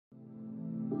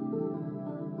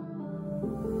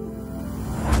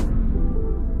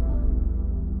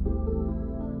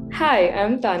Hi,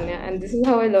 I'm Tanya, and this is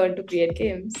how I learned to create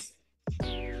games.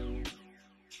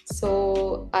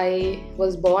 So, I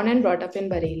was born and brought up in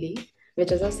Bareilly,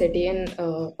 which is a city in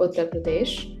Uttar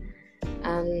Pradesh,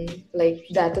 and like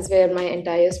that is where my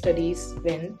entire studies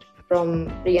went from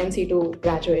pre-NC to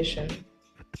graduation.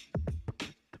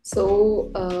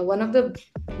 So, one of the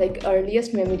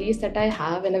earliest memories that I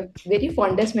have, and a very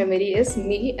fondest memory, is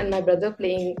me and my brother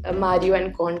playing Mario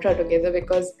and Contra together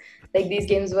because like these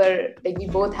games were like we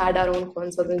both had our own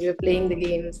consoles and we were playing the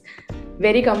games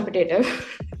very competitive.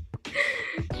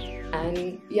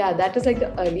 And yeah, that is like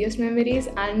the earliest memories.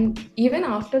 And even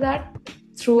after that,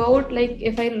 throughout, like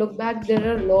if I look back,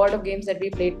 there are a lot of games that we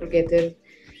played together.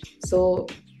 So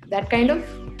that kind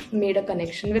of made a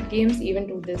connection with games even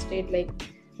to this date. Like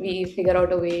we figure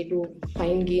out a way to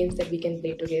find games that we can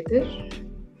play together.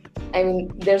 I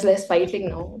mean, there's less fighting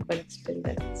now, but still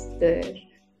that's there.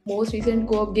 Most recent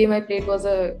co-op game I played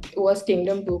was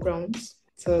Kingdom Two Crowns.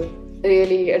 So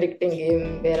really addicting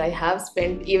game where I have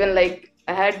spent even like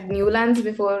I had new lands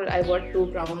before I bought Two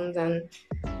Crowns, and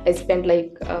I spent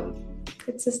like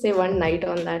let's just say one night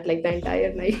on that, like the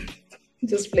entire night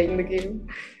just playing the game.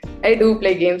 I do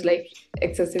play games like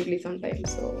excessively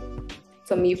sometimes, so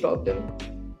it's a me problem.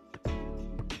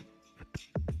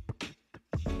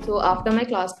 So after my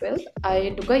class 12th, I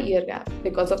took a year gap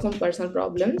because of some personal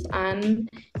problems. And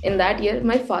in that year,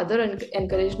 my father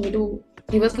encouraged me to,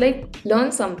 he was like,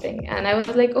 learn something. And I was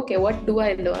like, okay, what do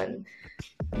I learn?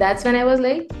 That's when I was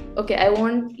like, okay, I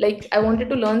wanted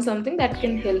to learn something that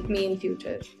can help me in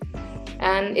future.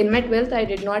 And in my 12th, I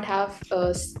did not have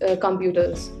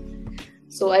computers.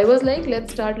 So I was like,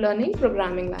 let's start learning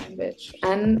programming language.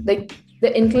 And like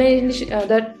the inclination,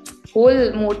 that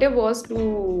whole motive was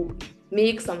to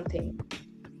make something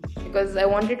because I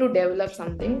wanted to develop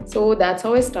something. So that's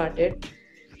how I started.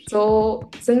 So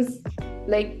since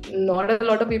like not a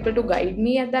lot of people to guide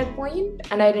me at that point,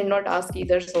 and I did not ask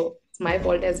either, so it's my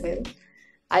fault as well.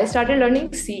 I started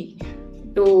learning C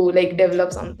to like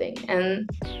develop something, and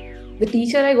the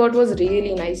teacher I got was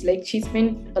really nice. Like she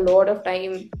spent a lot of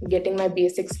time getting my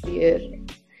basics clear,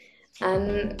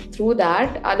 and through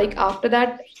that, like after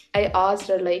that, I asked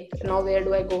her like, now where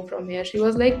do I go from here? She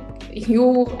was like,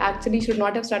 you actually should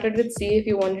not have started with C if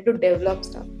you wanted to develop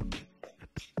stuff.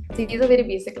 C is a very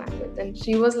basic language, and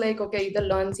she was like, okay, either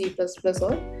learn C++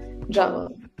 or Java.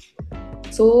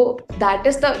 So that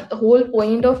is the whole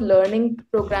point of learning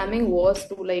programming, was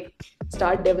to like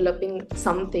start developing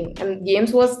something, and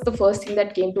games was the first thing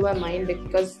that came to my mind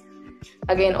because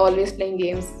again, always playing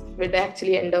games would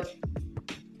actually end up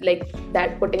like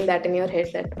that, putting that in your head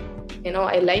that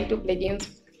I like to play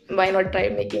games, why not try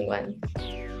making one?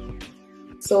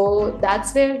 So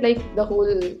that's where like the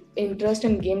whole interest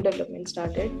in game development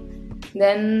started.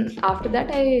 Then after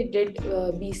that, I did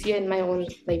BCA in my own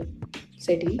like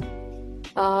city.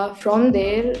 From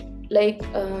there,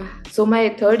 so my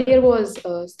third year was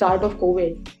start of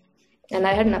COVID, and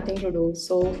I had nothing to do.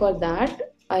 So for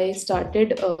that, I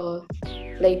started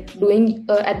like doing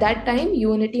at that time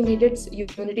Unity made its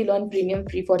Unity Learn Premium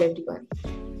free for everyone.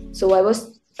 So I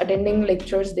was attending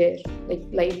lectures there, like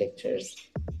live lectures.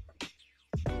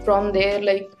 From there,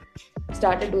 like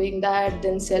started doing that,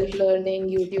 then self-learning,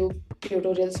 YouTube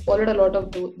tutorials, followed a lot of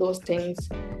those things.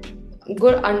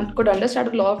 Could understand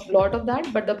a lot of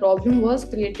that, but the problem was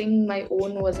creating my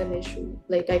own was an issue.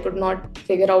 Like I could not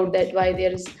figure out that why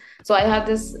there's. So I have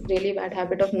this really bad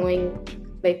habit of knowing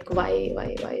like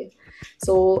why.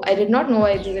 So I did not know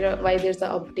why there's the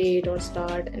update or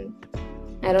start, and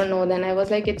I don't know. Then I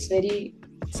was like,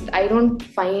 I don't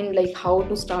find like how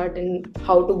to start and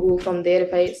how to go from there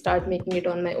if I start making it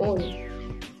on my own.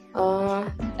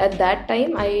 At that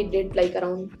time, I did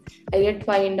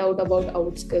find out about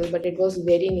Outscal, but it was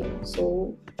very new.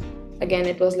 So again,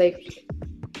 it was like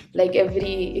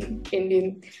every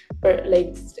Indian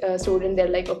student, they're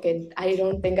like, okay, I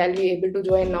don't think I'll be able to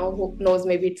join now. Who knows?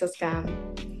 Maybe it's a scam.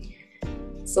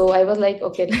 So I was like,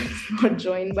 okay, let's not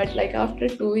join. But like after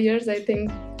 2 years, I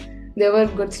think there were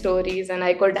good stories, and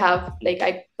I could have like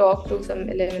I talked to some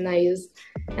alumni,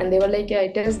 and they were like, yeah,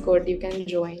 it is good, you can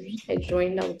join. I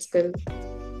joined Outskill.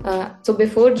 So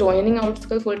before joining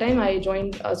Outskill full time, I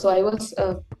joined. So I was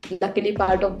luckily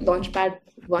part of Launchpad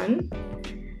One.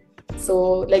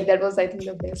 So like that was I think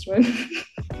the best one.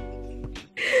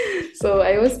 So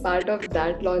I was part of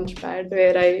that Launchpad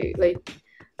where I like.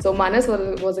 So Manas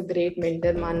was a great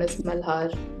mentor. Manas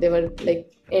Malhar, they were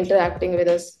like interacting with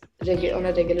us on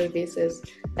a regular basis.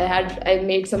 I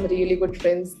made some really good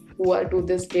friends who are to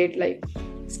this date like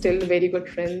still very good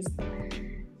friends.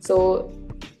 So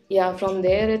yeah, from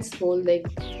there it's whole like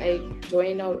I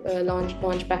joined out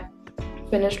Launchpad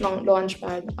finished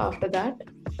Launchpad after that,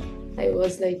 I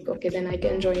was like, okay, then I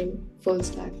can join full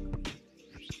stack.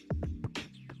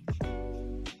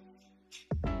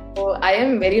 So I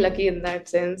am very lucky in that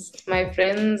sense. My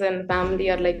friends and family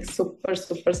are like super,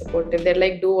 super supportive. They're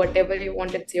like, do whatever you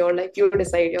want, it's your, like, you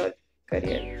decide your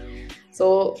career.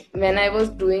 So when I was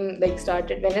doing like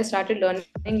when I started learning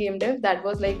game dev, that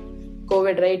was like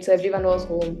COVID, right? So everyone was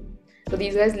home. So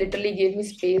these guys literally gave me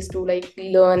space to like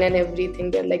learn and everything.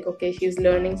 They're like, okay, she's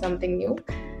learning something new,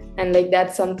 and like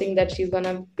that's something that she's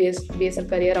gonna base her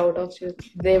career out of.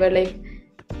 They were like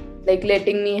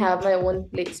letting me have my own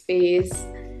space.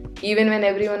 Even when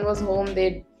everyone was home,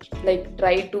 they like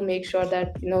tried to make sure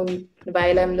that,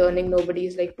 while I'm learning,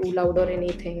 nobody's like too loud or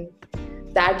anything.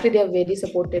 That way they are very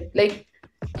supportive. Like,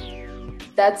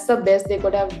 that's the best they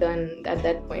could have done at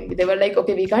that point. They were like,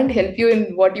 okay, we can't help you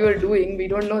in what you are doing, we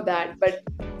don't know that, but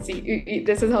see,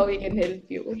 this is how we can help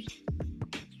you.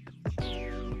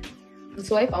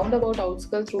 So I found about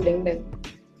Outscal through LinkedIn.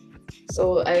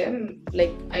 So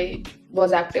I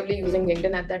was actively using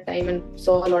LinkedIn at that time and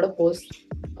saw a lot of posts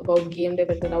about game dev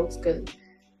and Outscal.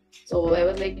 So I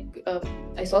was like,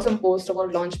 I saw some posts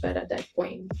about Launchpad at that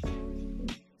point.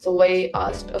 So I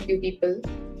asked a few people,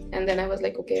 and then I was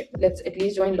like, okay, let's at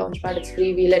least join Launchpad. It's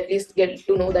free. We'll at least get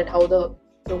to know that how the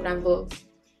program works,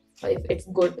 or if it's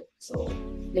good. So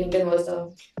LinkedIn was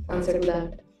the answer to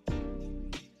that.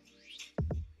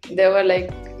 There were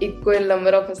like equal number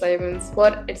of assignments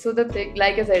for it. So the thing,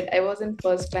 like I said, I was in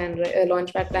first plan, right?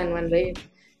 Launchpad plan 1, right?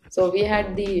 So we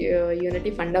had the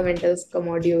Unity fundamentals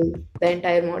module, the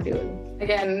entire module.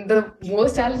 Again, the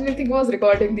most challenging thing was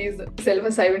recording these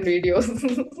self-assignment videos.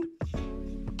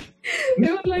 They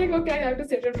were like, okay, I have to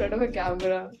sit in front of a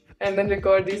camera and then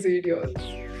record these videos.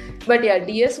 But yeah,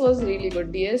 DS was really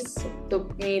good. DS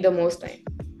took me the most time,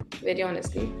 very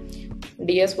honestly.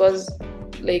 DS was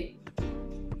like,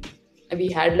 we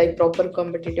had like proper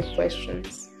competitive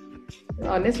questions.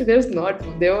 Honestly, there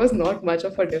was not much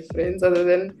of a difference other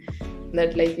than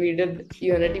that, like, we did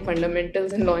Unity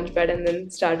fundamentals in Launchpad and then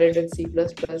started with C++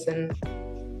 and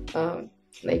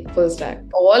like full stack.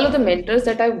 All of the mentors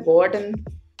that I got in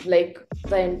like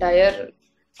the entire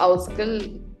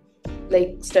Outscal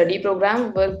like study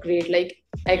program were great. Like,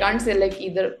 I can't say like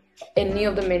either any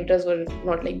of the mentors were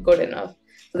not like good enough.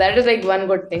 So that is like one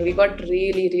good thing. We got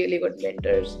really, really good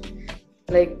mentors.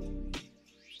 Like,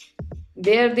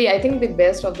 they are I think the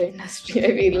best of the industry, I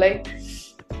feel like.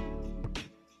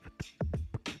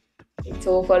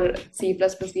 So for C++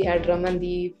 we had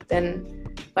Ramandeep, then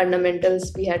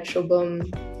fundamentals we had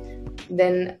Shubham,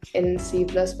 then in C++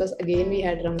 again we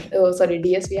had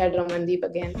DS we had Ramandeep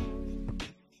again.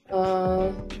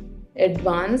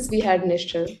 Advanced we had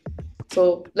Nishchal.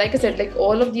 So like I said, like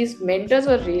all of these mentors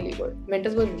were really good.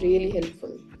 Mentors were really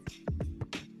helpful.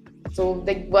 So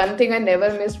like one thing I never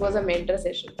missed was a mentor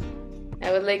session.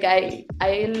 I was like,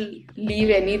 I'll leave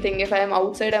anything. If I'm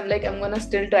outside, I'm like, I'm gonna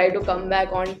still try to come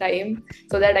back on time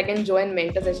so that I can join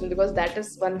mentor session, because that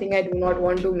is one thing I do not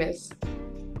want to miss.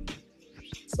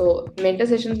 So mentor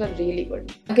sessions were really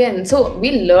good. Again, so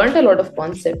we learned a lot of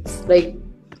concepts. Like,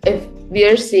 if we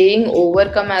are saying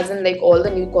overcome as in like all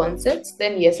the new concepts,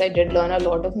 then yes, I did learn a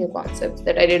lot of new concepts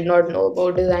that I did not know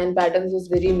about. Design patterns was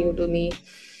very new to me.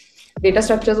 Data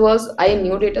structures I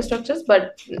knew data structures,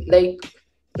 but like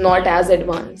not as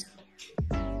advanced.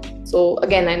 So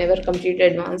again, I never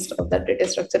completed advanced of that data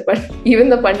structure, but even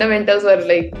the fundamentals were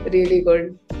like really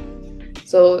good.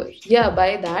 So yeah,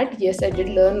 by that, yes, I did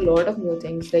learn a lot of new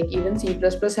things. Like even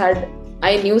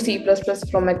I knew C++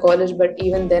 from my college, but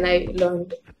even then I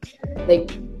learned like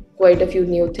quite a few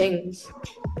new things.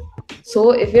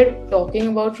 So if you're talking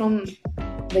about from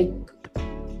like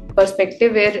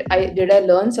perspective where I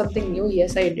learn something new,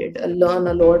 yes, I did learn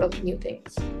a lot of new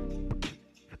things.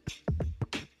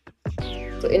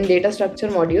 So in data structure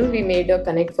module, we made a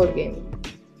Connect 4 game.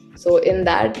 So in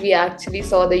that, we actually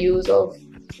saw the use of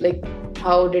like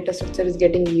how data structure is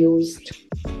getting used,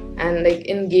 and like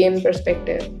in game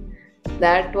perspective.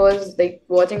 That was like,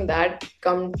 watching that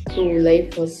come to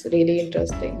life was really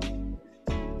interesting.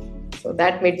 So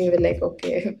that made me be like,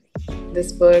 okay,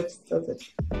 this works. So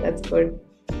that's good.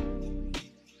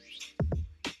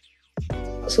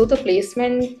 So the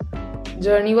placement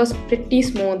journey was pretty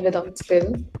smooth with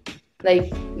Outscal.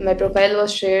 Like, my profile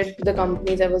was shared to the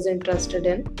companies I was interested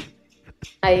in.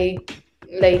 I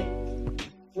like,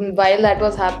 while that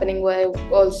was happening, I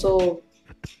also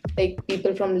like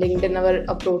people from LinkedIn were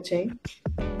approaching,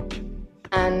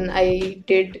 and I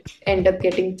did end up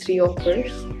getting 3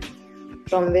 offers,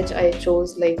 from which I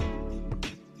chose like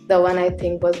the one I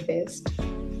think was best.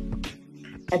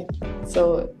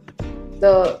 So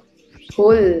the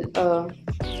whole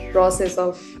process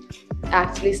of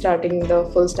actually starting the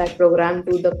full stack program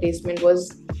to the placement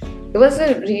was, it was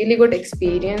a really good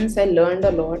experience. I learned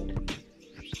a lot.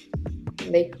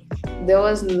 Like, there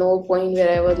was no point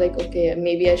where I was like, okay,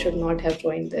 maybe I should not have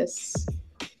joined this.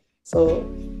 So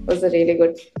it was a really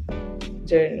good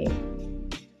journey.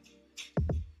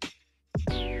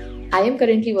 I am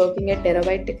currently working at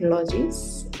Terabyte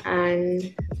Technologies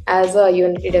and as a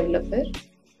Unity developer,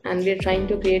 and we're trying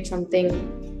to create something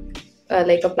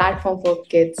like a platform for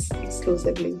kids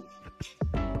exclusively.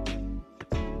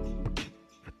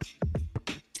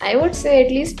 I would say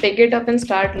at least pick it up and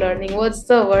start learning. What's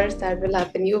the worst that will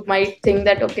happen? You might think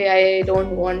that, okay, I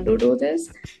don't want to do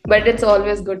this, but it's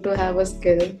always good to have a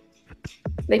skill.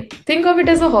 Like, think of it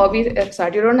as a hobby at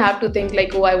start. You don't have to think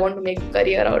like, oh, I want to make a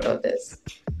career out of this.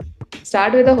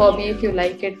 Start with a hobby. If you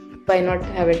like it, why not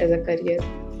have it as a career?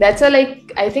 That's a,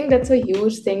 like, I think that's a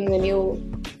huge thing when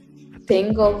you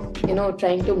think of,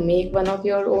 trying to make one of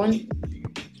your own.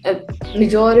 A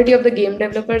majority of the game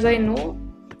developers I know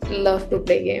love to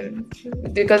play games,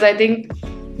 because I think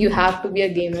you have to be a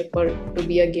gamer for to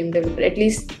be a game developer, at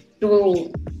least to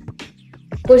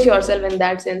push yourself in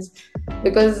that sense,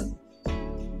 because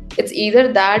it's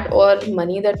either that or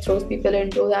money that throws people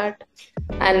into that.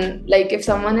 And like, if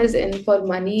someone is in for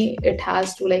money, it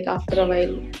has to, like, after a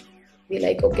while be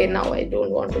like, okay, now I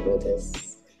don't want to do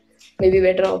this, maybe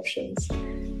better options.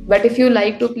 But if you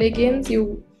like to play games,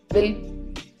 you will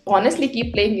honestly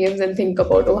keep playing games and think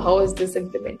about, oh, how is this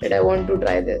implemented, I want to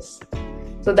try this.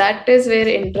 So that is where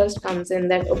interest comes in,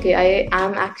 that okay, I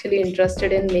am actually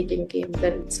interested in making games,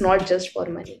 and it's not just for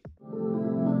money.